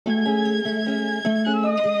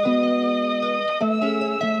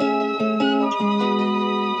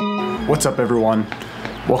What's up everyone?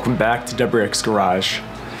 Welcome back to WRX Garage.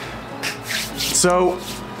 So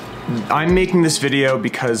I'm making this video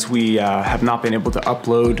because we have not been able to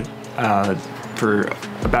upload for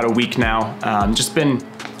about a week now. Just been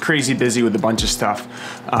crazy busy with a bunch of stuff.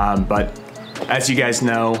 But as you guys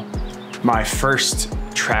know, my first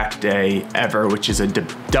track day ever, which is a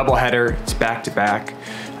double header, it's back to back,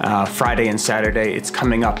 Friday and Saturday. It's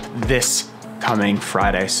coming up this coming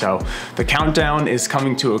Friday. So the countdown is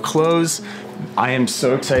coming to a close. I am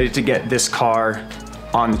so excited to get this car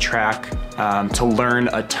on the track, to learn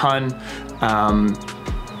a ton.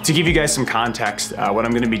 To give you guys some context, what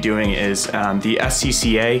I'm gonna be doing is the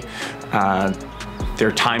SCCA,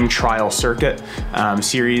 their time trial circuit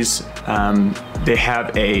series, they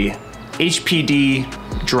have a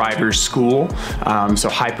HPD driver school, so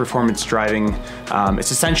high performance driving.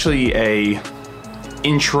 It's essentially a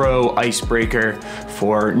intro icebreaker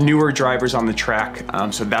for newer drivers on the track.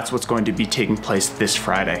 So that's what's going to be taking place this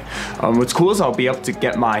Friday. What's cool is I'll be able to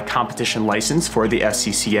get my competition license for the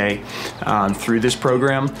SCCA through this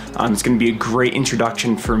program. It's going to be a great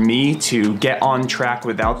introduction for me to get on track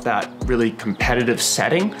without that really competitive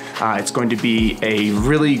setting. It's going to be a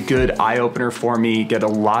really good eye-opener for me, get a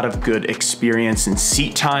lot of good experience and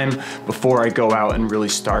seat time before I go out and really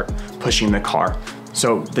start pushing the car.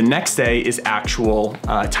 So the next day is actual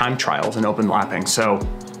time trials and open lapping. So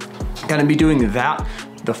gonna be doing that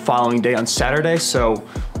the following day on Saturday. So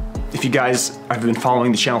if you guys have been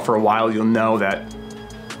following the channel for a while, you'll know that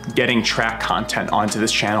getting track content onto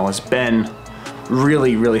this channel has been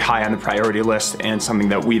really, really high on the priority list and something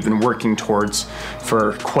that we've been working towards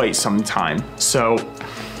for quite some time. So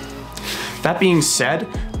that being said,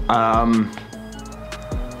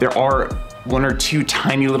 there are one or two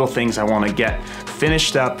tiny little things I want to get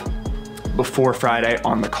finished up before Friday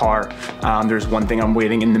on the car. There's one thing I'm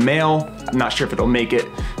waiting in the mail. I'm not sure if it'll make it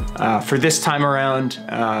for this time around,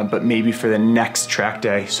 but maybe for the next track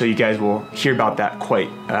day. So you guys will hear about that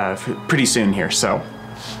pretty soon here. So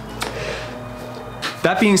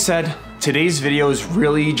that being said, today's video is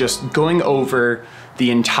really just going over the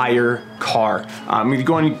entire car. I'm gonna be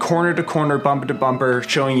going corner to corner, bumper to bumper,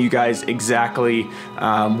 showing you guys exactly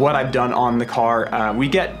what I've done on the car. We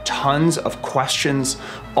get tons of questions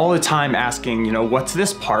all the time asking, you know, what's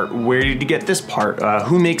this part? Where did you get this part?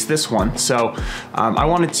 Who makes this one? So I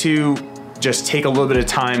wanted to just take a little bit of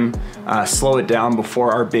time, slow it down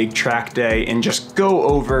before our big track day and just go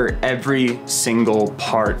over every single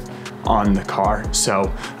part on the car.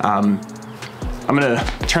 So I'm gonna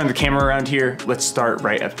turn the camera around here. Let's start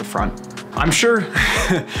right at the front. I'm sure,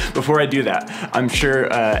 before I do that, I'm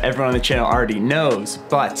sure everyone on the channel already knows,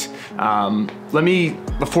 but let me,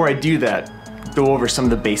 before I do that, go over some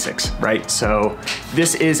of the basics, right? So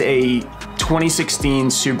this is a 2016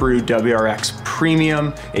 Subaru WRX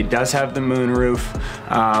Premium. It does have the moonroof.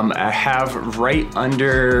 I have right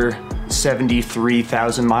under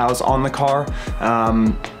 73,000 miles on the car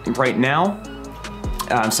right now.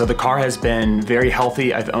 So the car has been very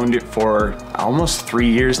healthy. I've owned it for almost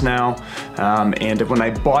 3 years now. And when I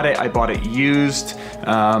bought it used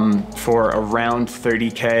for around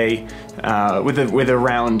 30K, with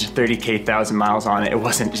around 30K thousand miles on it.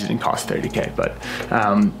 It didn't cost 30K, but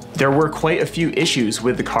there were quite a few issues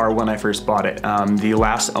with the car when I first bought it. The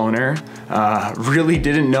last owner really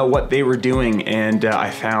didn't know what they were doing, and I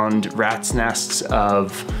found rat's nests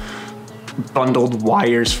of bundled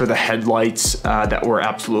wires for the headlights that were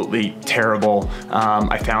absolutely terrible.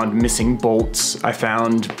 I found missing bolts. I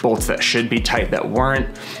found bolts that should be tight that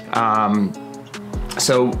weren't.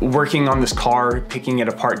 So working on this car, picking it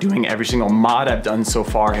apart, doing every single mod I've done so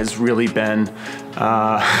far has really been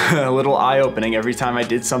a little eye-opening. Every time I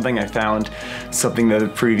did something, I found something that the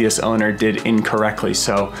previous owner did incorrectly.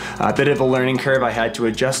 So a bit of a learning curve I had to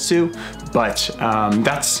adjust to, but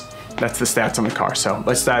that's the stats on the car. So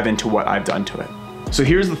let's dive into what I've done to it. So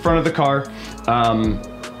here's the front of the car.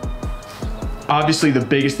 Obviously the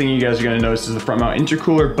biggest thing you guys are gonna notice is the front mount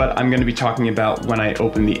intercooler, but I'm gonna be talking about when I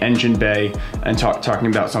open the engine bay and talking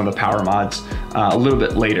about some of the power mods a little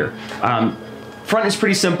bit later. Front is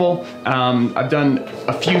pretty simple. I've done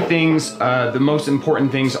a few things. The most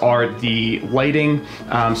important things are the lighting.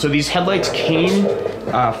 So these headlights came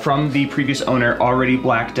from the previous owner already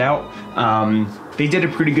blacked out. They did a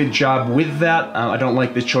pretty good job with that. I don't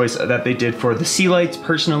like the choice that they did for the sea lights.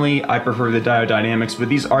 Personally, I prefer the Diodynamics, but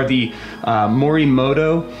these are the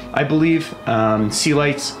Morimoto, I believe, sea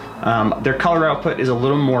lights. Their color output is a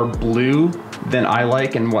little more blue than I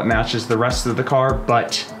like and what matches the rest of the car,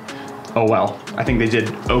 but oh well, I think they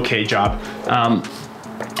did okay job.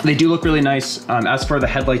 They do look really nice. As for the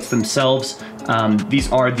headlights themselves,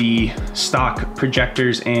 These are the stock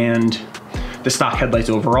projectors and the stock headlights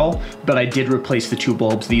overall, but I did replace the two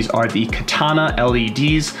bulbs. These are the Katana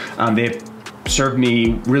LEDs. They've served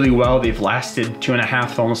me really well. They've lasted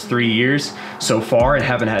 2.5 to almost 3 years so far and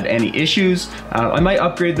haven't had any issues. I might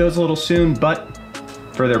upgrade those a little soon, but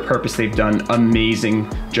for their purpose, they've done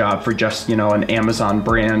amazing job for just, you know, an Amazon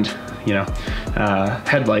brand, you know,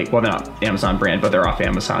 headlight. Well, they're not Amazon brand, but they're off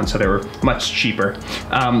Amazon, so they were much cheaper.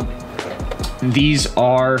 These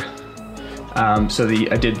are,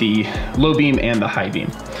 I did the low beam and the high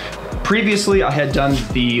beam. Previously, I had done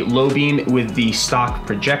the low beam with the stock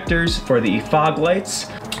projectors for the fog lights.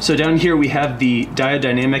 So down here we have the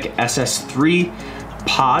Diodynamic SS3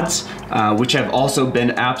 pods, which have also been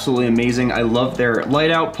absolutely amazing. I love their light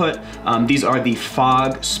output. These are the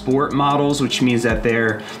Fog Sport models, which means that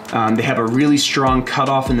they have a really strong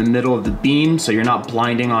cutoff in the middle of the beam, so you're not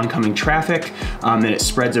blinding oncoming traffic, and it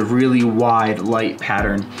spreads a really wide light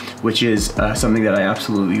pattern, which is something that I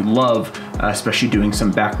absolutely love, especially doing some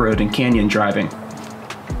back road and canyon driving.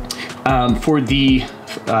 For the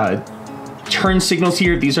turn signals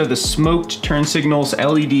here, these are the smoked turn signals,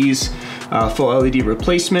 LEDs, full LED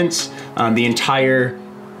replacements. The entire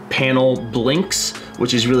panel blinks,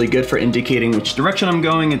 which is really good for indicating which direction I'm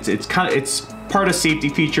going. It's part a safety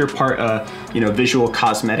feature, part a visual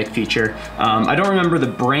cosmetic feature. I don't remember the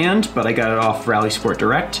brand, but I got it off Rally Sport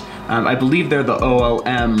Direct. I believe they're the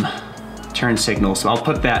OLM turn signal, so I'll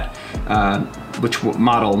put that which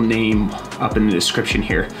model name up in the description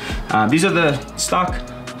here. These are the stock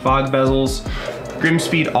fog bezels,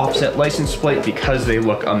 Grimspeed offset license plate because they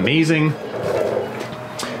look amazing.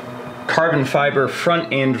 Carbon fiber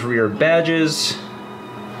front and rear badges.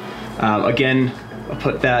 Again, I'll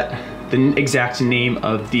put the exact name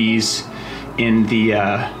of these in the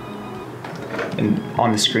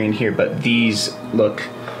on the screen here, but these look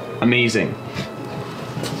amazing.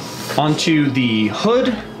 Onto the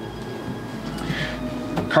hood.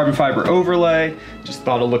 Carbon fiber overlay, just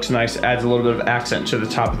thought it looks nice, adds a little bit of accent to the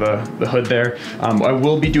top of the hood there. I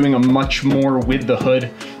will be doing a much more with the hood,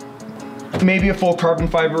 maybe a full carbon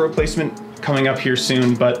fiber replacement coming up here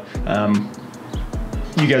soon, but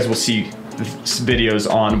you guys will see videos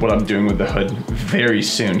on what I'm doing with the hood very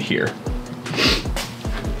soon here.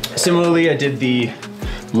 Similarly, I did the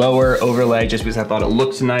lower overlay just because I thought it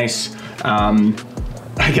looked nice.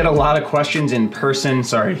 I get a lot of questions in person,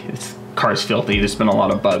 sorry, car's filthy, there's been a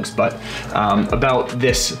lot of bugs, but about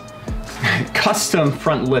this custom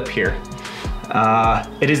front lip here.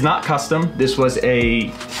 It is not custom. This was a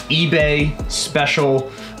eBay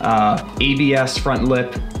special ABS front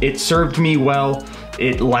lip. It served me well.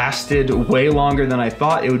 It lasted way longer than I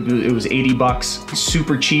thought. It was 80 bucks,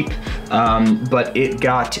 super cheap, but it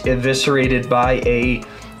got eviscerated by a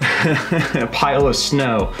pile of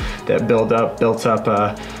snow that built up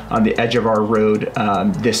on the edge of our road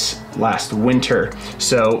this last winter.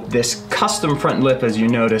 So this custom front lip, as you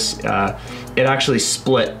notice, it actually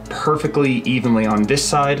split perfectly evenly on this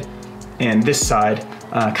side and this side.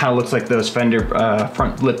 Kind of looks like those Fender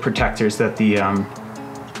front lip protectors that the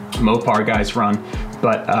Mopar guys run.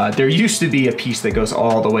 But there used to be a piece that goes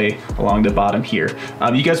all the way along the bottom here.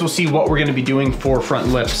 You guys will see what we're gonna be doing for front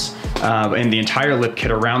lips and the entire lip kit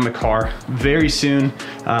around the car very soon.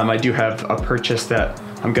 I do have a purchase that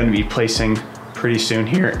I'm gonna be placing pretty soon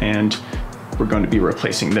here, and we're going to be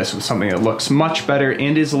replacing this with something that looks much better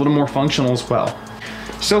and is a little more functional as well.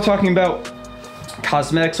 Still talking about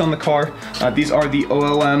cosmetics on the car. These are the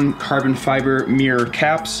OLM carbon fiber mirror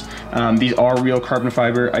caps. These are real carbon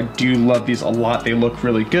fiber. I do love these a lot. They look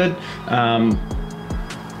really good.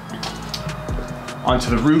 Onto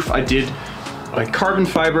the roof, I did a carbon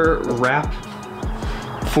fiber wrap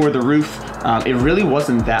for the roof. It really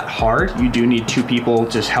wasn't that hard. You do need two people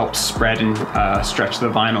to help spread and stretch the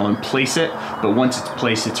vinyl and place it. But once it's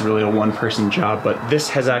placed, it's really a one-person job. But this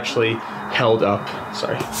has actually held up.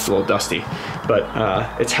 Sorry, it's a little dusty. But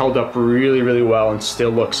it's held up really, really well and still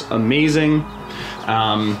looks amazing.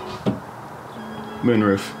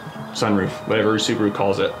 Moonroof, sunroof, whatever Subaru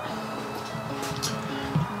calls it.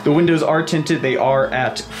 The windows are tinted. They are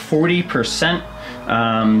at 40%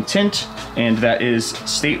 tint, and that is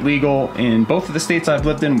state legal in both of the states I've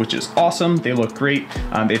lived in, which is awesome. They look great.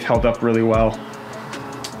 They've held up really well.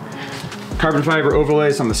 Carbon fiber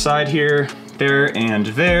overlays on the side here, there, and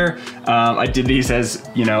there. I did these as,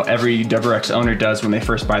 every WRX owner does when they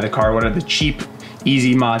first buy the car. What are the cheap,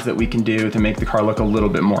 easy mods that we can do to make the car look a little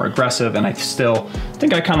bit more aggressive? And I still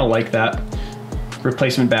think I kind of like that.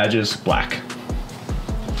 Replacement badges, black.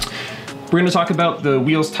 We're gonna talk about the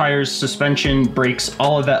wheels, tires, suspension, brakes,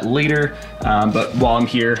 all of that later. But while I'm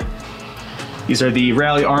here, these are the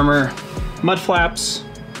Rally Armor Mud flaps,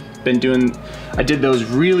 I did those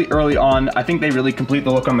really early on. I think they really complete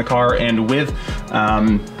the look on the car, and with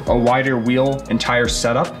a wider wheel and tire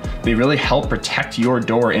setup, they really help protect your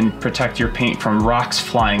door and protect your paint from rocks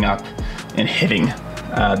flying up and hitting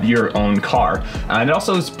your own car. And it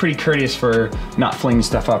also is pretty courteous for not flinging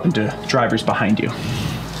stuff up into drivers behind you.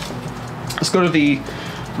 Let's go to the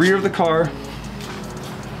rear of the car.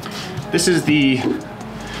 This is the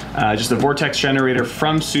just a vortex generator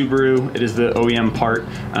from Subaru. It is the OEM part.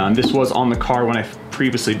 This was on the car when I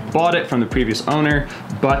previously bought it from the previous owner,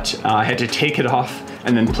 but I had to take it off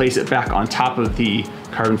and then place it back on top of the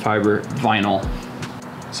carbon fiber vinyl.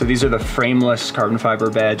 So these are the frameless carbon fiber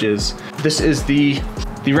badges. This is the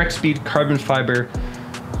WRX carbon fiber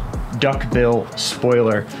duckbill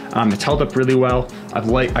spoiler. It's held up really well.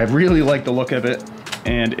 I really like the look of it,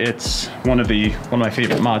 and it's one of my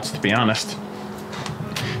favorite mods, to be honest.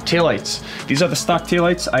 Taillights. These are the stock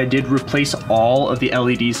taillights. I did replace all of the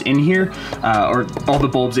LEDs in here, or all the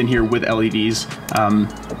bulbs in here with LEDs.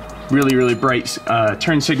 Really, really bright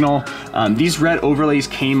turn signal. These red overlays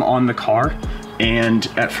came on the car, and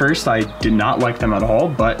at first I did not like them at all,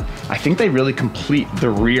 but I think they really complete the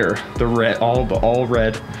rear, the red, all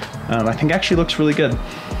red. I think actually looks really good.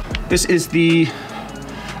 This is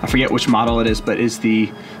I forget which model it is, but is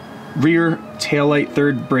the rear taillight,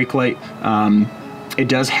 third brake light. It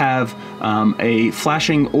does have a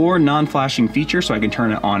flashing or non-flashing feature, so I can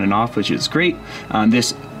turn it on and off, which is great.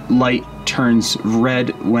 This light turns red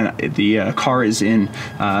when the car is in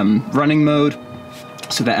running mode,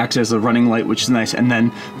 so that acts as a running light, which is nice. And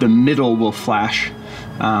then the middle will flash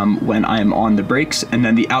when I am on the brakes, and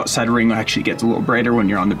then the outside ring actually gets a little brighter when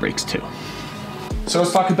you're on the brakes too. So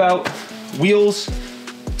let's talk about wheels,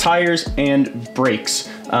 tires, and brakes.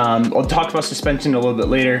 I'll talk about suspension a little bit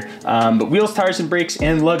later, but wheels, tires, and brakes,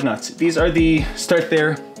 and lug nuts. These are start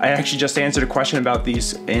there. I actually just answered a question about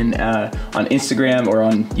these on Instagram or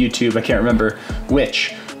on YouTube, I can't remember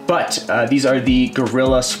which, but these are the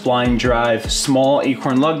Gorilla Spline Drive small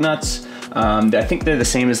acorn lug nuts. I think they're the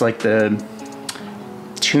same as like the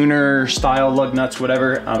tuner style lug nuts,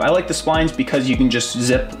 whatever. I like the splines because you can just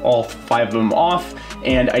zip all 5 of them off,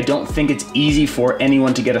 and I don't think it's easy for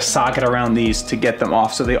anyone to get a socket around these to get them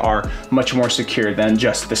off, so they are much more secure than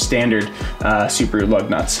just the standard Subaru lug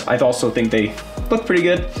nuts. I also think they look pretty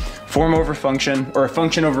good. Form over function, or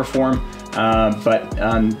function over form, but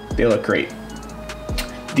they look great.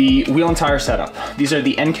 The wheel and tire setup. These are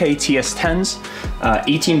the NK TS10s,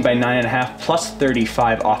 18 by 9.5 plus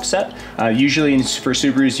 35 offset. Usually for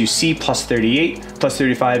Subarus you see plus 38. Plus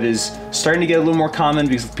 35 is starting to get a little more common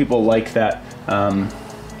because people like that,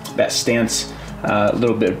 that stance, a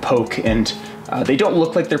little bit of poke, and they don't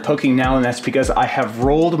look like they're poking now, and that's because I have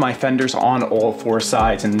rolled my fenders on all 4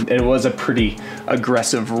 sides, and it was a pretty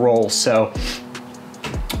aggressive roll. So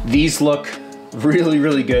these look really,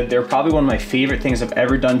 really good. They're probably one of my favorite things I've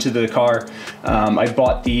ever done to the car. I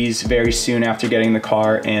bought these very soon after getting the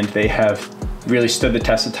car, and they have really stood the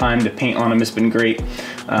test of time. The paint on them has been great.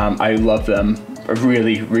 I love them. I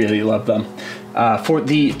really, really love them. For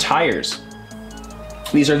the tires,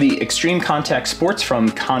 these are the Extreme Contact Sports from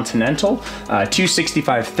Continental,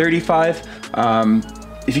 265/35.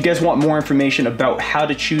 If you guys want more information about how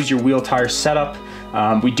to choose your wheel tire setup,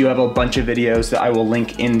 we do have a bunch of videos that I will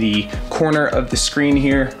link in the corner of the screen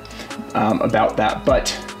here about that,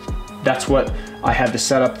 but that's what I have to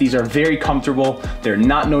set up. These are very comfortable, they're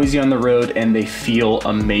not noisy on the road, and they feel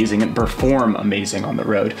amazing and perform amazing on the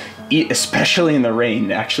road, especially in the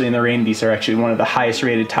rain. Actually, in the rain, these are actually one of the highest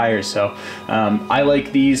rated tires, so I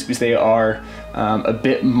like these because they are a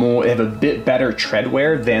bit more, they have a bit better tread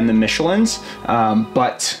wear than the Michelins,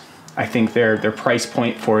 but I think their price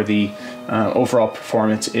point for the overall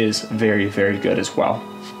performance is very, very good as well.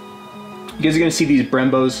 You guys are gonna see these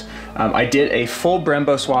Brembos. I did a full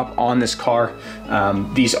Brembo swap on this car.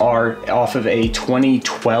 These are off of a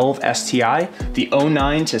 2012 STI. The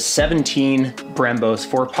 09 to 17 Brembos,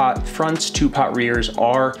 4-pot fronts, 2-pot rears,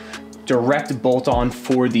 are direct bolt-on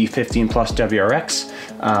for the 15 Plus WRX.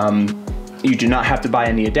 You do not have to buy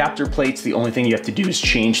any adapter plates. The only thing you have to do is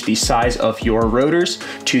change the size of your rotors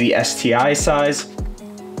to the STI size.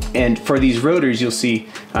 And for these rotors, you'll see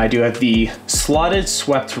I do have the slotted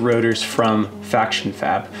swept rotors from Faction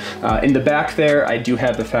Fab. In the back there, I do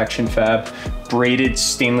have the Faction Fab braided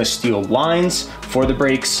stainless steel lines for the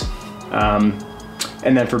brakes. And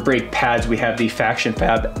then for brake pads, we have the Faction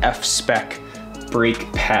Fab F-Spec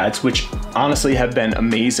brake pads, which honestly have been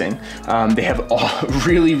amazing. They have a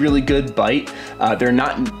really, really good bite. They're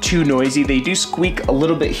not too noisy. They do squeak a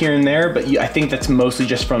little bit here and there, but I think that's mostly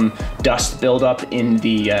just from dust buildup in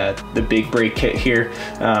the big brake kit here.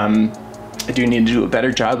 I do need to do a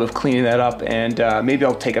better job of cleaning that up, and maybe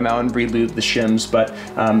I'll take them out and re-lube the shims, but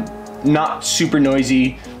not super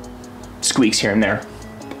noisy, squeaks here and there.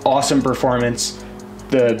 Awesome performance.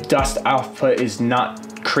 The dust output is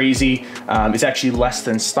not crazy. It's actually less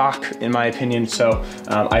than stock in my opinion, so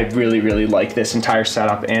I really like this entire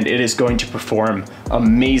setup, and it is going to perform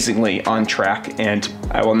amazingly on track, and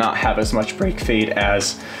I will not have as much brake fade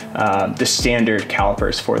as the standard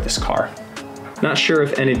calipers for this car. Not sure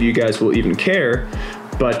if any of you guys will even care,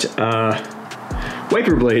 but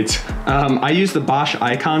wiper blades. I use the Bosch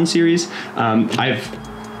Icon series. I've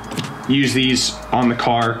used these on the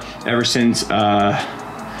car ever since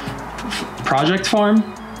Project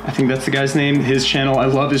Farm. I think that's the guy's name, his channel. I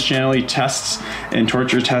love his channel. He tests and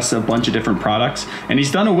torture tests a bunch of different products. And he's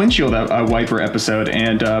done a windshield wiper episode,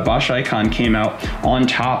 and Bosch Icon came out on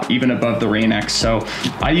top, even above the WRX. So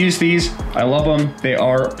I use these, I love them. They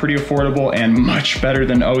are pretty affordable and much better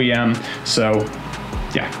than OEM. So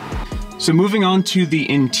yeah. So moving on to the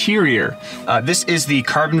interior. This is the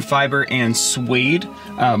carbon fiber and suede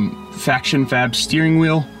Faction Fab steering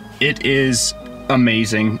wheel. It is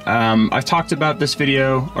amazing. I've talked about this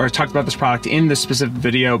video, or talked about this product in this specific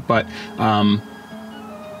video, but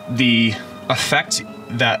the effect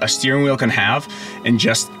that a steering wheel can have, and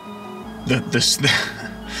just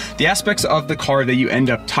the aspects of the car that you end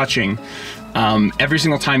up touching every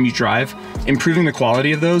single time you drive, improving the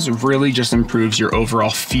quality of those really just improves your overall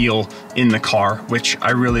feel in the car, which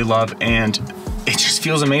I really love, and it just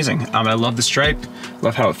feels amazing. I love the stripe,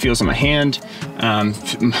 love how it feels in my hand.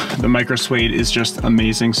 The micro suede is just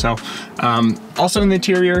amazing. So also in the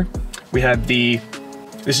interior, we have this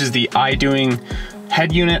is the iDoing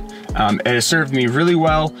head unit. It has served me really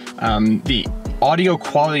well. The audio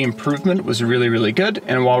quality improvement was really good.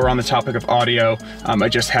 And while we're on the topic of audio, I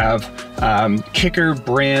just have Kicker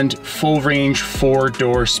brand full range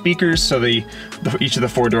 4-door speakers. So each of the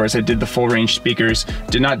 4 doors, I did the full range speakers,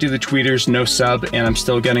 did not do the tweeters, no sub, and I'm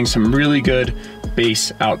still getting some really good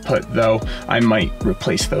bass output, though I might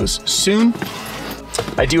replace those soon.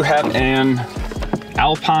 I do have an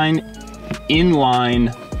Alpine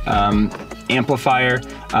inline amplifier,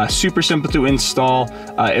 super simple to install.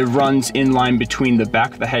 It runs in line between the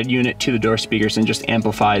back of the head unit to the door speakers and just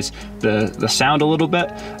amplifies the sound a little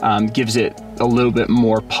bit, gives it a little bit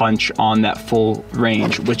more punch on that full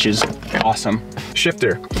range, which is awesome.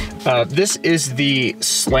 Shifter. This is the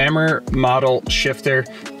Slammer model shifter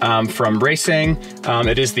from Racing.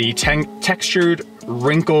 It is the textured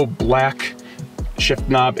wrinkle black shift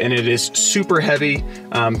knob, and it is super heavy.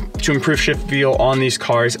 To improve shift feel on these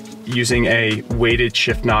cars, using a weighted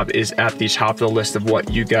shift knob is at the top of the list of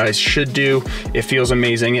what you guys should do. It feels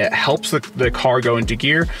amazing. It helps the car go into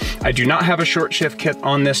gear. I do not have a short shift kit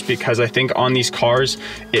on this because I think on these cars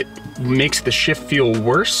it makes the shift feel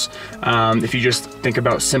worse. If you just think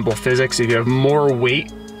about simple physics, if you have more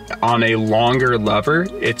weight on a longer lever,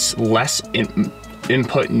 it's less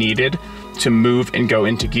input needed to move and go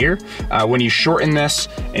into gear. When you shorten this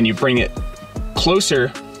and you bring it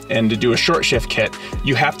closer and to do a short shift kit,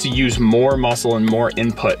 you have to use more muscle and more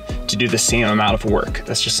input to do the same amount of work.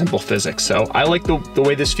 That's just simple physics. So I like the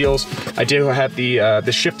way this feels. I do have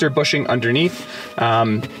the shifter bushing underneath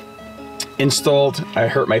installed. I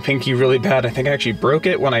hurt my pinky really bad. I think I actually broke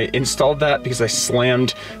it when I installed that because I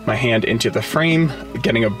slammed my hand into the frame,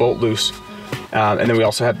 getting a bolt loose. And then we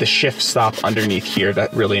also have the shift stop underneath here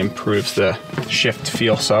that really improves the shift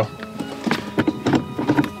feel. So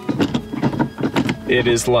it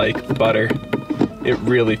is like butter. It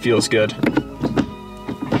really feels good.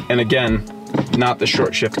 And again, not the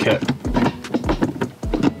short shift kit.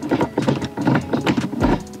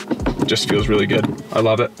 Just feels really good. I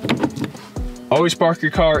love it. Always park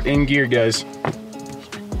your car in gear, guys.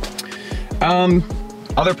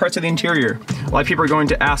 Other parts of the interior. A lot of people are going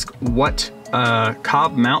to ask what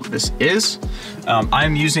cob mount this is.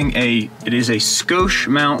 I'm using it is a Scosche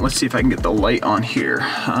mount. Let's see if I can get the light on here.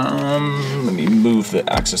 Let me move the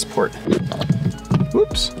access port.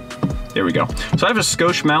 Whoops. There we go. So I have a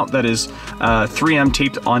Scosche mount that is 3M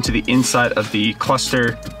taped onto the inside of the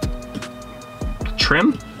cluster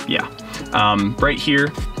trim. Yeah, right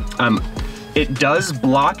here. It does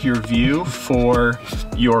block your view for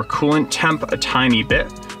your coolant temp a tiny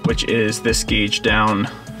bit, which is this gauge down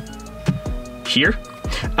here.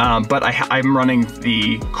 But I'm running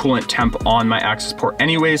the coolant temp on my access port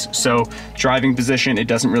anyways, so driving position, it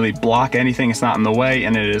doesn't really block anything, it's not in the way,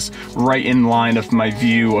 and it is right in line of my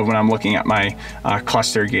view of when I'm looking at my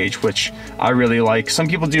cluster gauge, which I really like. Some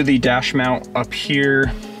people do the dash mount up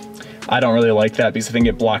here. I don't really like that because I think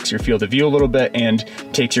it blocks your field of view a little bit and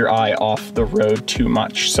takes your eye off the road too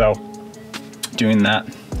much, so doing that.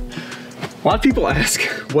 A lot of people ask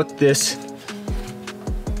what this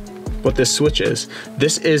switch is.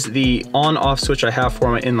 This is the on-off switch I have for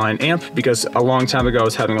my inline amp, because a long time ago I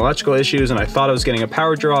was having electrical issues and I thought I was getting a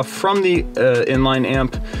power draw from the inline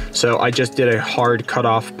amp. So I just did a hard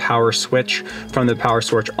cutoff power switch from the power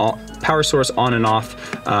source on and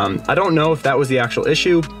off. I don't know if that was the actual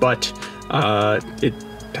issue, but I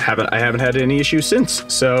haven't had any issues since.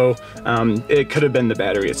 So it could have been the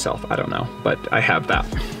battery itself. I don't know, but I have that.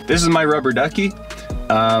 This is my rubber ducky.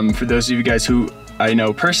 For those of you guys who I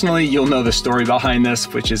know personally, you'll know the story behind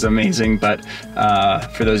this, which is amazing, but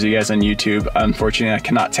for those of you guys on YouTube, unfortunately I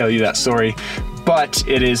cannot tell you that story, but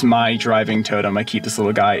it is my driving totem. I keep this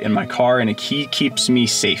little guy in my car and he keeps me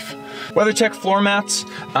safe. WeatherTech floor mats.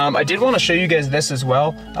 I did want to show you guys this as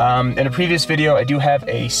well. In a previous video, I do have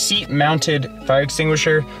a seat mounted fire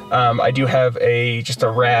extinguisher. I do have just a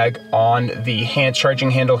rag on the charging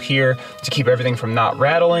handle here to keep everything from not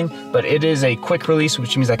rattling, but it is a quick release,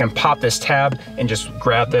 which means I can pop this tab and just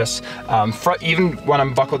grab this. Even when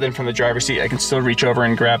I'm buckled in from the driver's seat, I can still reach over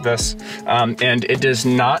and grab this. And it does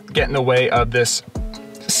not get in the way of this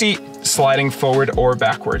seat sliding forward or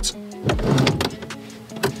backwards.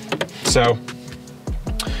 So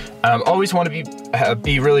always want to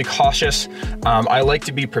be really cautious. I like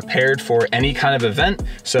to be prepared for any kind of event.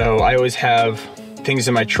 So I always have things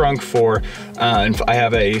in my trunk for, I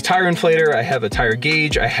have a tire inflator, I have a tire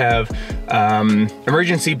gauge, I have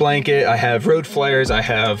emergency blanket, I have road flares, I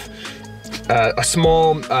have a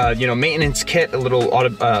small, maintenance kit, a little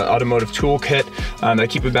automotive tool kit that I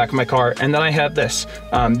keep in the back of my car. And then I have this.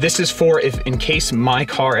 This is for in case my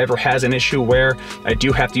car ever has an issue where I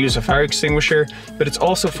do have to use a fire extinguisher, but it's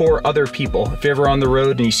also for other people. If you're ever on the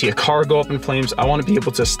road and you see a car go up in flames, I want to be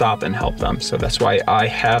able to stop and help them. So that's why I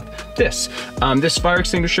have this. This fire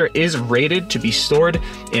extinguisher is rated to be stored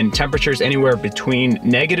in temperatures anywhere between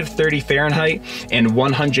 -30 Fahrenheit and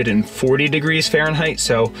 140 degrees Fahrenheit.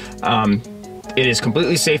 So it is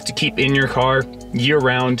completely safe to keep in your car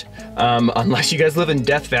year-round, unless you guys live in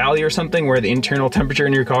Death Valley or something where the internal temperature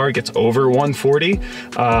in your car gets over 140.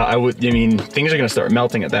 Things are gonna start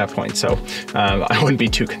melting at that point, so I wouldn't be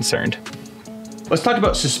too concerned. Let's talk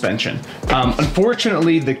about suspension.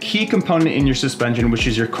 Unfortunately, the key component in your suspension, which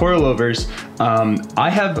is your coilovers, I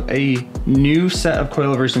have a new set of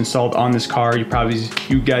coilovers installed on this car. You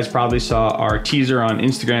guys probably saw our teaser on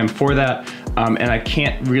Instagram for that. And I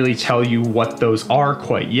can't really tell you what those are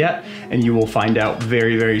quite yet, and you will find out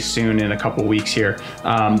very, very soon in a couple weeks here.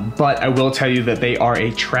 But I will tell you that they are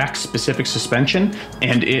a track-specific suspension,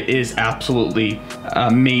 and it is absolutely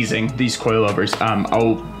amazing, these coilovers.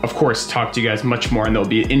 I'll, of course, talk to you guys much more, and there'll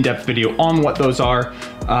be an in-depth video on what those are.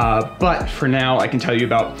 But for now, I can tell you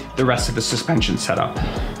about the rest of the suspension setup.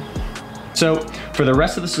 So for the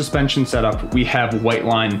rest of the suspension setup, we have white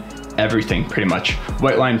line everything pretty much.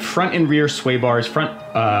 White line front and rear sway bars, front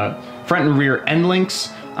and rear end links.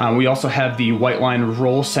 We also have the white line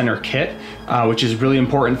roll center kit, which is really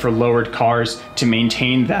important for lowered cars to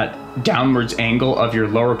maintain that downwards angle of your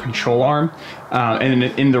lower control arm. And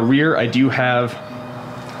in the rear, I do have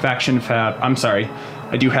I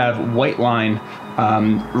do have white line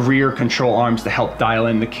rear control arms to help dial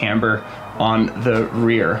in the camber on the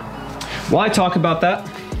rear. While I talk about that,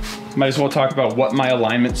 might as well talk about what my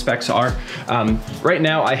alignment specs are. Right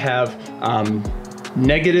now I have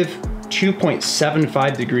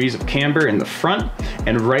 -2.75 degrees of camber in the front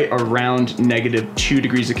and right around -2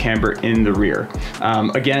 degrees of camber in the rear.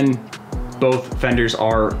 Again, both fenders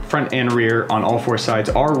are front and rear on all four sides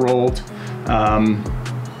are rolled.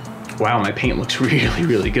 Wow, my paint looks really,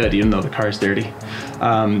 really good, even though the car is dirty.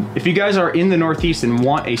 If you guys are in the Northeast and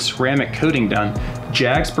want a ceramic coating done,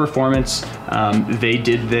 Jags Performance, they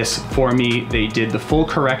did this for me. They did the full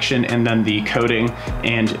correction and then the coating,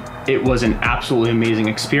 and it was an absolutely amazing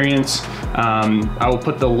experience. I will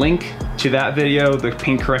put the link to that video, the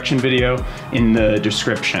paint correction video, in the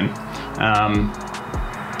description.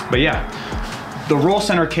 But yeah, the roll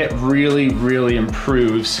center kit really, really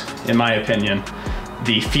improves, in my opinion,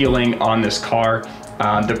 the feeling on this car,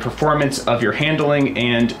 the performance of your handling,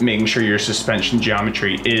 and making sure your suspension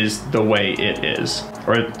geometry is the way it is,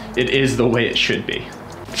 or it is the way it should be.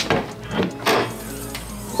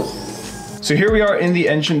 So here we are in the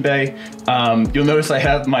engine bay. You'll notice I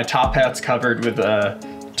have my top hats covered with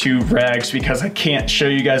 2 rags because I can't show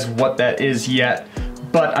you guys what that is yet,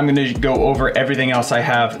 but I'm gonna go over everything else I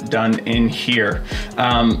have done in here.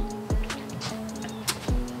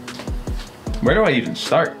 Where do I even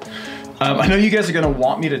start? I know you guys are gonna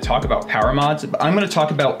want me to talk about power mods, but I'm gonna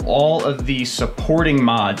talk about all of the supporting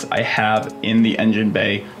mods I have in the engine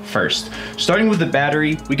bay first. Starting with the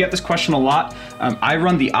battery, we get this question a lot. I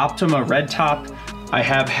run the Optima red top. I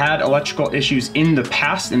have had electrical issues in the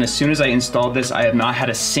past, and as soon as I installed this, I have not had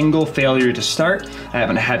a single failure to start. I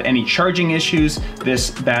haven't had any charging issues. This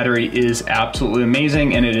battery is absolutely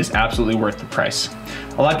amazing, and it is absolutely worth the price.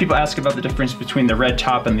 A lot of people ask about the difference between the red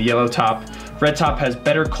top and the yellow top. Red top has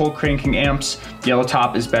better cold cranking amps. Yellow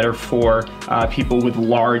top is better for people with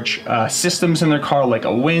large systems in their car, like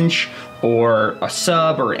a winch or a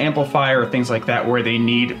sub or amplifier or things like that, where they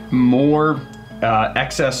need more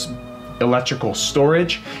excess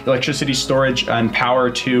electricity storage and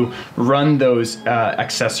power to run those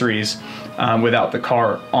accessories without the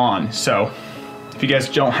car on. So if you guys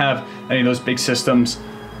don't have any of those big systems,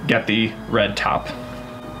 get the red top.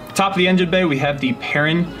 Top of the engine bay, we have the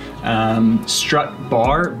Perrin strut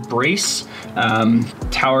bar brace,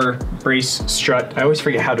 tower brace strut. I always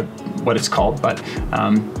forget what it's called, but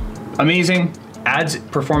amazing. Adds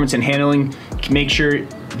performance and handling. Make sure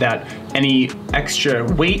that any extra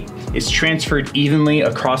weight is transferred evenly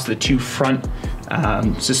across the two front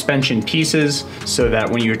suspension pieces, so that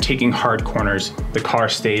when you're taking hard corners, the car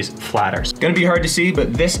stays flatter. It's gonna be hard to see,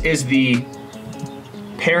 but this is the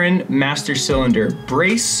Perrin master cylinder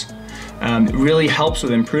brace. It really helps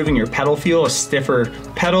with improving your pedal feel. A stiffer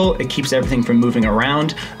pedal, it keeps everything from moving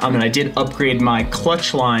around. And I did upgrade my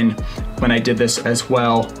clutch line when I did this as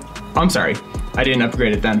well. I'm sorry, I didn't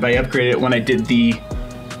upgrade it then, but I upgraded it when I did the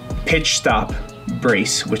pitch stop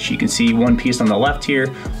brace, which you can see one piece on the left here,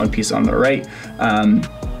 one piece on the right.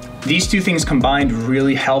 These two things combined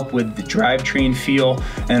really help with the drivetrain feel.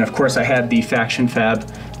 And of course I have the Faction Fab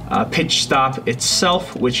pitch stop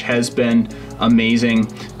itself, which has been amazing.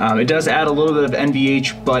 It does add a little bit of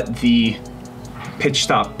NVH, but the pitch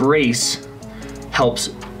stop brace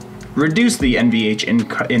helps reduce the NVH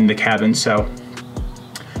in the cabin. So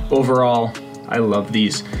overall, I love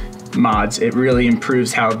these mods. It really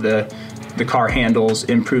improves how the car handles,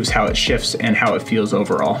 improves how it shifts, and how it feels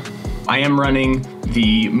overall. I am running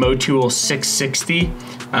the Motul 660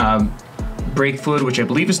 brake fluid, which I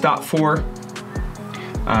believe is .4.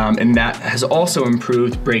 And that has also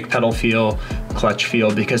improved brake pedal feel, clutch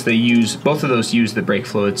feel, because both of those use the brake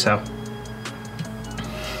fluid. So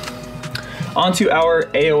onto our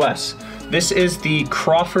AOS. This is the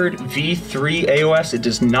Crawford V3 AOS. It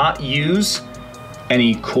does not use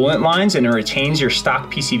any coolant lines, and it retains your stock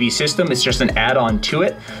PCV system. It's just an add-on to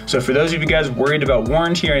it. So for those of you guys worried about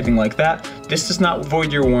warranty or anything like that, this does not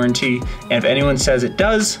void your warranty. And if anyone says it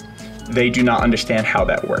does, they do not understand how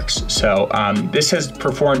that works. So this has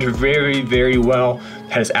performed very, very well.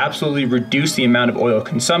 It has absolutely reduced the amount of oil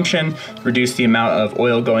consumption, reduced the amount of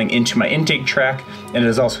oil going into my intake track, and it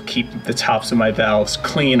does also keep the tops of my valves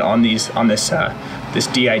clean on this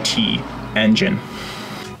DIT engine.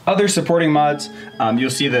 Other supporting mods, you'll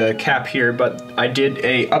see the cap here, but I did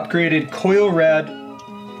a upgraded coil rad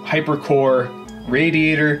hypercore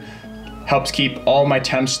radiator. Helps keep all my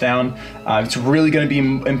temps down. It's really gonna be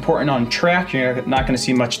important on track. You're not gonna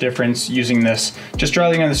see much difference using this just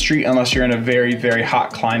driving on the street unless you're in a very, very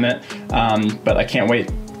hot climate. But I can't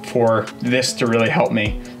wait for this to really help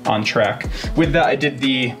me on track. With that, I did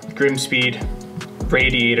the Grimspeed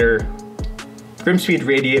radiator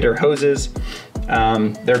hoses.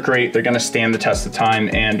 They're great. They're gonna stand the test of time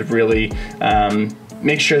and really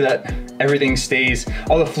make sure that everything stays,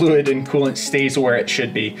 all the fluid and coolant stays where it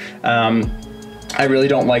should be. I really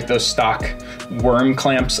don't like those stock worm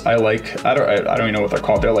clamps. I don't even know what they're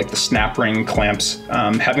called. They're like the snap ring clamps.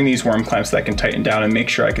 Having these worm clamps that I can tighten down and make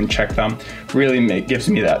sure I can check them really gives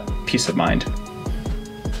me that peace of mind.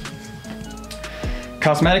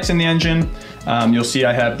 Cosmetics in the engine. You'll see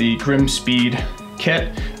I have the Grimspeed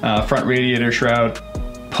kit, front radiator shroud,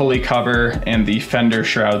 pulley cover, and the fender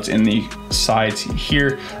shrouds in the sides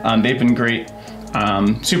here. They've been great,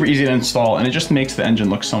 super easy to install, and it just makes the engine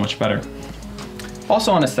look so much better.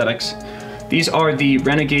 Also on aesthetics, these are the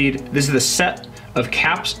Renegade, this is the set of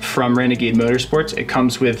caps from Renegade Motorsports. It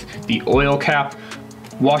comes with the oil cap,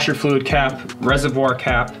 washer fluid cap, reservoir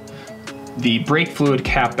cap, the brake fluid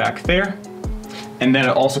cap back there, and then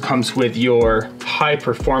it also comes with your high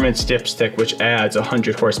performance dipstick, which adds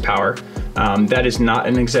 100 horsepower. That is not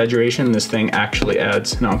an exaggeration. This thing actually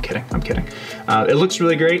adds, no, I'm kidding. It looks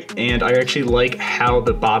really great, and I actually like how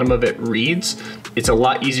the bottom of it reads. It's a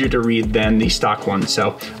lot easier to read than the stock one,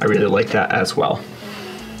 so I really like that as well.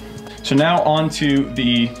 So now on to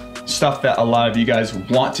the stuff that a lot of you guys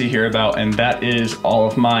want to hear about, and that is all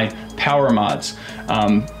of my power mods.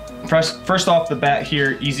 First off the bat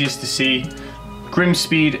here, easiest to see,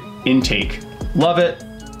 Grimspeed intake. Love it.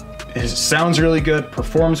 It sounds really good,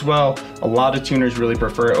 performs well. A lot of tuners really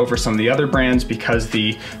prefer it over some of the other brands because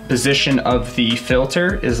the position of the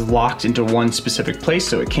filter is locked into one specific place,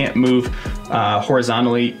 so it can't move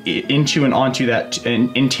horizontally into and onto that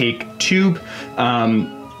intake tube.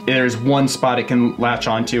 There's one spot it can latch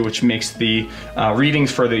onto, which makes the readings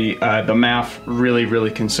for the MAF really,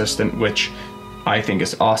 really consistent, which I think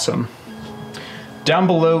is awesome. Down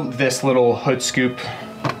below this little hood scoop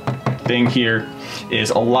thing here is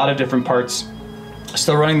a lot of different parts.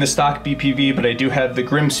 Still running the stock BPV, but I do have the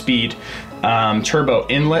Grimspeed turbo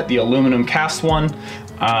inlet, the aluminum cast one.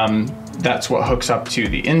 That's what hooks up to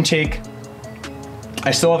the intake.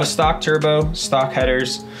 I still have a stock turbo, stock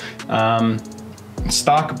headers,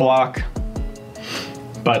 stock block,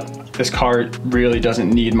 but this car really doesn't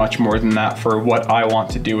need much more than that for what I want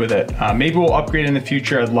to do with it. Maybe we'll upgrade in the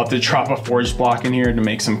future. I'd love to drop a forged block in here to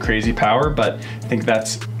make some crazy power, but I think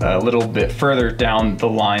that's a little bit further down the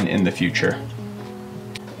line in the future.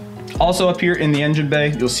 Also up here in the engine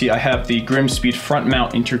bay, you'll see I have the Grimspeed front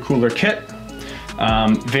mount intercooler kit.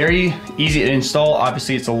 Very easy to install.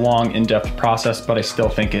 Obviously it's a long, in-depth process, but I still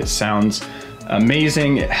think it sounds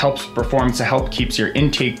amazing. It helps performance, it keeps your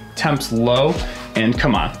intake temps low, and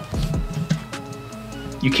come on,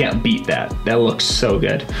 you can't beat that. That looks so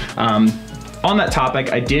good. On that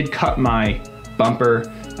topic, I did cut my bumper.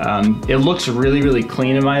 It looks really, really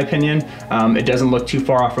clean in my opinion. It doesn't look too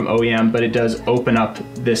far off from OEM, but it does open up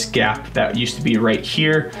this gap that used to be right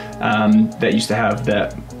here, that used to have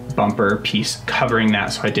that bumper piece covering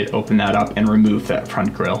that, so I did open that up and remove that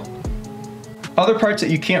front grille. Other parts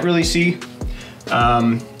that you can't really see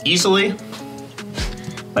easily,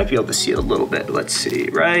 might be able to see it a little bit. Let's see,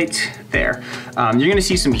 right there. You're gonna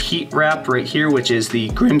see some heat wrap right here, which is the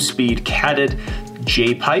Grimspeed catted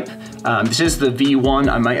J-pipe. This is the V1.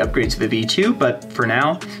 I might upgrade to the V2, but for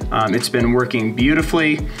now, it's been working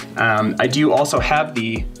beautifully. I do also have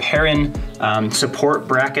the Perrin support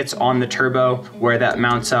brackets on the turbo where that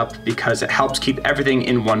mounts up because it helps keep everything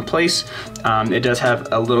in one place. It does have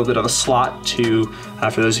a little bit of a slot to,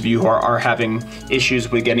 for those of you who are having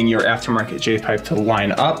issues with getting your aftermarket J-pipe to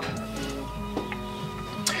line up.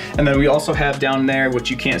 And then we also have down there,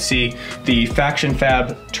 which you can't see, the Faction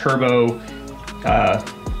Fab turbo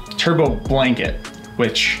blanket,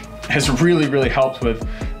 which has really, really helped with,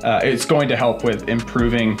 it's going to help with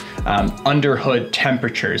improving under hood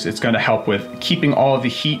temperatures. It's going to help with keeping all of the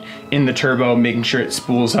heat in the turbo, making sure it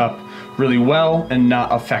spools up really well and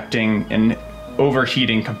not affecting and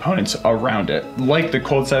overheating components around it, like the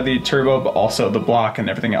cold side of the turbo, but also the block and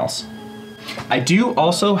everything else. I do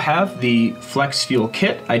also have the Flex Fuel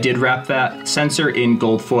kit. I did wrap that sensor in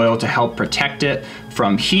gold foil to help protect it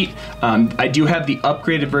from heat. I do have the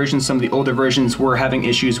upgraded version. Some of the older versions were having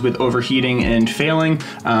issues with overheating and failing.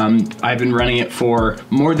 I've been running it for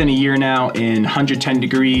more than a year now in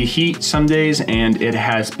 110-degree heat some days, and it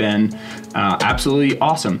has been absolutely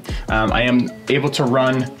awesome. I am able to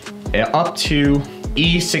run up to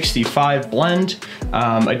E65 blend.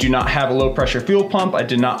 I do not have a low pressure fuel pump. I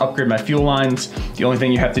did not upgrade my fuel lines. The only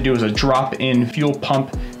thing you have to do is a drop in fuel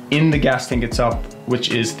pump in the gas tank itself,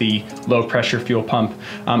 which is the low pressure fuel pump.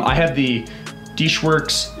 I have the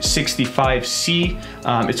DishWorks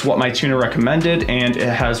 65C. It's what my tuner recommended, and it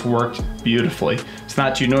has worked beautifully. It's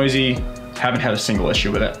not too noisy. Haven't had a single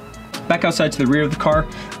issue with it. Back outside to the rear of the car,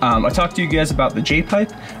 I talked to you guys about the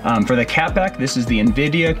J-pipe. For the catback, this is the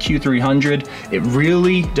NVIDIA Q300. It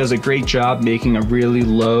really does a great job making a really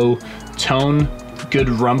low tone, good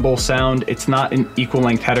rumble sound. It's not an equal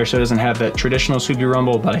length header, so it doesn't have that traditional swoopy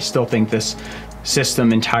rumble, but I still think this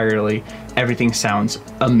system entirely, everything sounds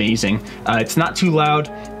amazing. It's not too loud.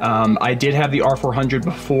 I did have the R400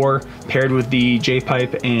 before paired with the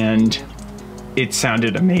J-pipe, and it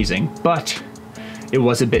sounded amazing, but it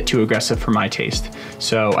was a bit too aggressive for my taste.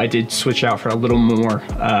 So I did switch out for a little more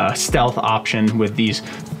stealth option with these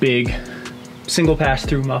big single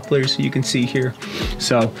pass-through mufflers you can see here.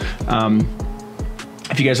 So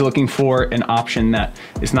if you guys are looking for an option that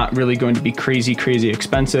is not really going to be crazy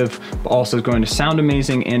expensive, but also is going to sound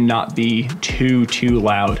amazing and not be too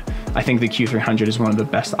loud, I think the Q300 is one of the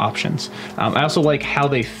best options. I also like how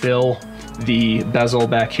they fill the bezel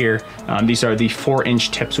back here. These are the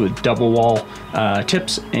 4-inch tips with double wall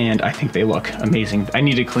tips, and I think they look amazing. I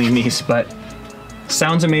need to clean these, but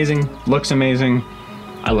sounds amazing, looks amazing.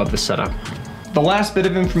 I love this setup. The last bit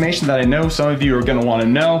of information that I know some of you are gonna wanna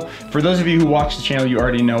know, for those of you who watch the channel, you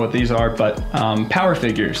already know what these are, but power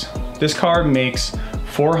figures. This car makes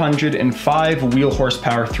 405 wheel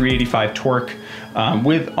horsepower, 385 torque. on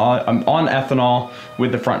ethanol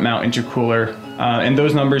with the front mount intercooler. And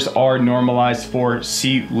those numbers are normalized for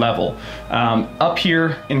sea level. Up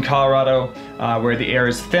here in Colorado, where the air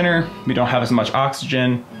is thinner, we don't have as much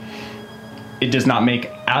oxygen. It does not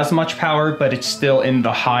make as much power, but it's still in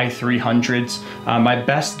the high 300s. My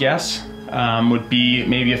best guess would be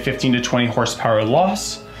maybe a 15 to 20 horsepower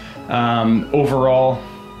loss overall,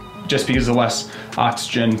 just because of less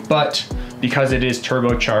oxygen. But because it is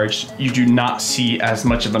turbocharged, you do not see as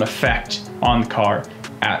much of an effect on the car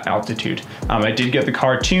at altitude. I did get the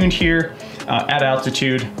car tuned here at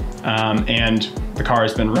altitude, and the car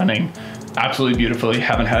has been running absolutely beautifully.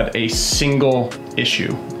 Haven't had a single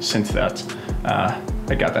issue since that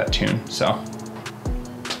I got that tune. So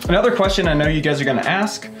another question I know you guys are gonna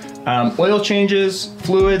ask, oil changes,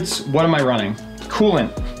 fluids, what am I running?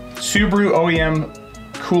 Coolant, Subaru OEM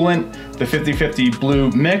coolant, the 50/50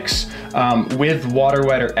 blue mix with water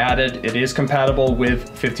wetter added. It is compatible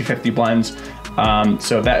with 50/50 blends.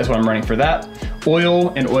 So that is what I'm running for that.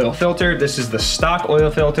 Oil and oil filter. This is the stock oil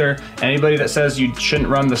filter. Anybody that says you shouldn't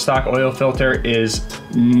run the stock oil filter is,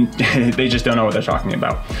 they just don't know what they're talking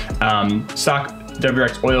about. Stock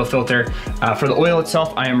WRX oil filter. For the oil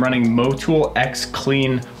itself, I am running Motul X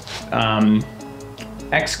Clean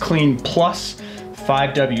Plus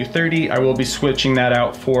 5W30. I will be switching that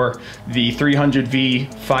out for the 300V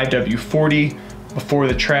 5W40 before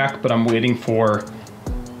the track, but I'm waiting for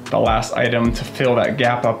the last item to fill that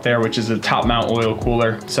gap up there, which is a top mount oil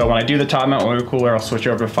cooler. So when I do the top mount oil cooler, I'll switch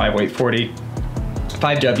over to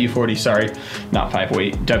 5W40, sorry, not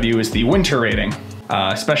 5-weight. W is the winter rating.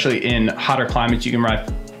 Especially in hotter climates, you run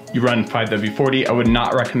 5W40. I would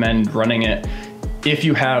not recommend running it if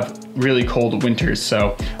you have really cold winters.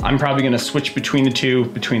 So I'm probably gonna switch between the two,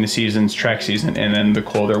 between the seasons, track season, and then the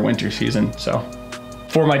colder winter season. So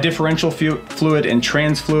for my differential fluid and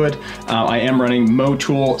trans fluid, I am running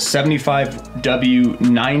Motul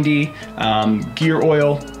 75W90 gear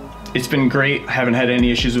oil. It's been great. I haven't had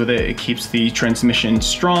any issues with it. It keeps the transmission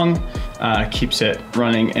strong, keeps it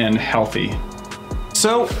running and healthy.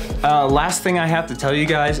 So, last thing I have to tell you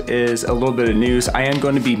guys is a little bit of news. I am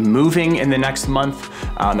going to be moving in the next month.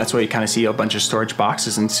 That's why you kind of see a bunch of storage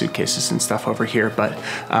boxes and suitcases and stuff over here. But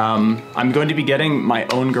I'm going to be getting my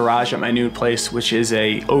own garage at my new place, which is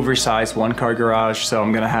a oversized one-car garage. So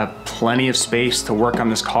I'm going to have plenty of space to work on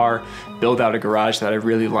this car, build out a garage that I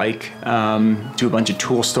really like, do a bunch of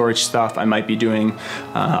tool storage stuff. I might be doing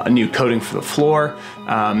a new coating for the floor.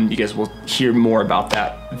 You guys will hear more about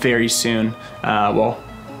that very soon. Well,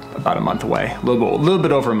 about a month away, a little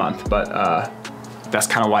bit over a month, but that's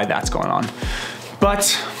kind of why that's going on.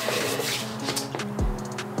 But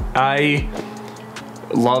I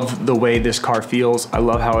love the way this car feels. I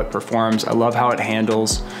love how it performs. I love how it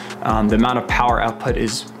handles. The amount of power output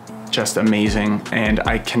is just amazing, and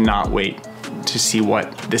I cannot wait to see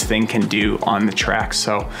what this thing can do on the track.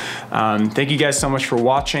 So thank you guys so much for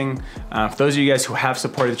watching. For those of you guys who have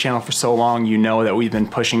supported the channel for so long, you know that we've been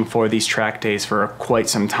pushing for these track days for quite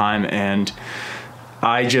some time, and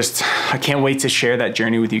I can't wait to share that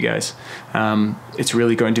journey with you guys. It's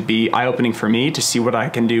really going to be eye-opening for me to see what I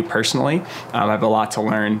can do personally. I have a lot to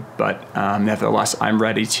learn, but nevertheless, I'm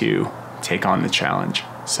ready to take on the challenge.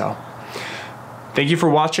 So thank you for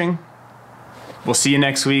watching. We'll see you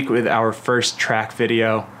next week with our first track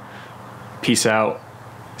video. Peace out.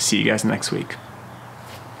 See you guys next week.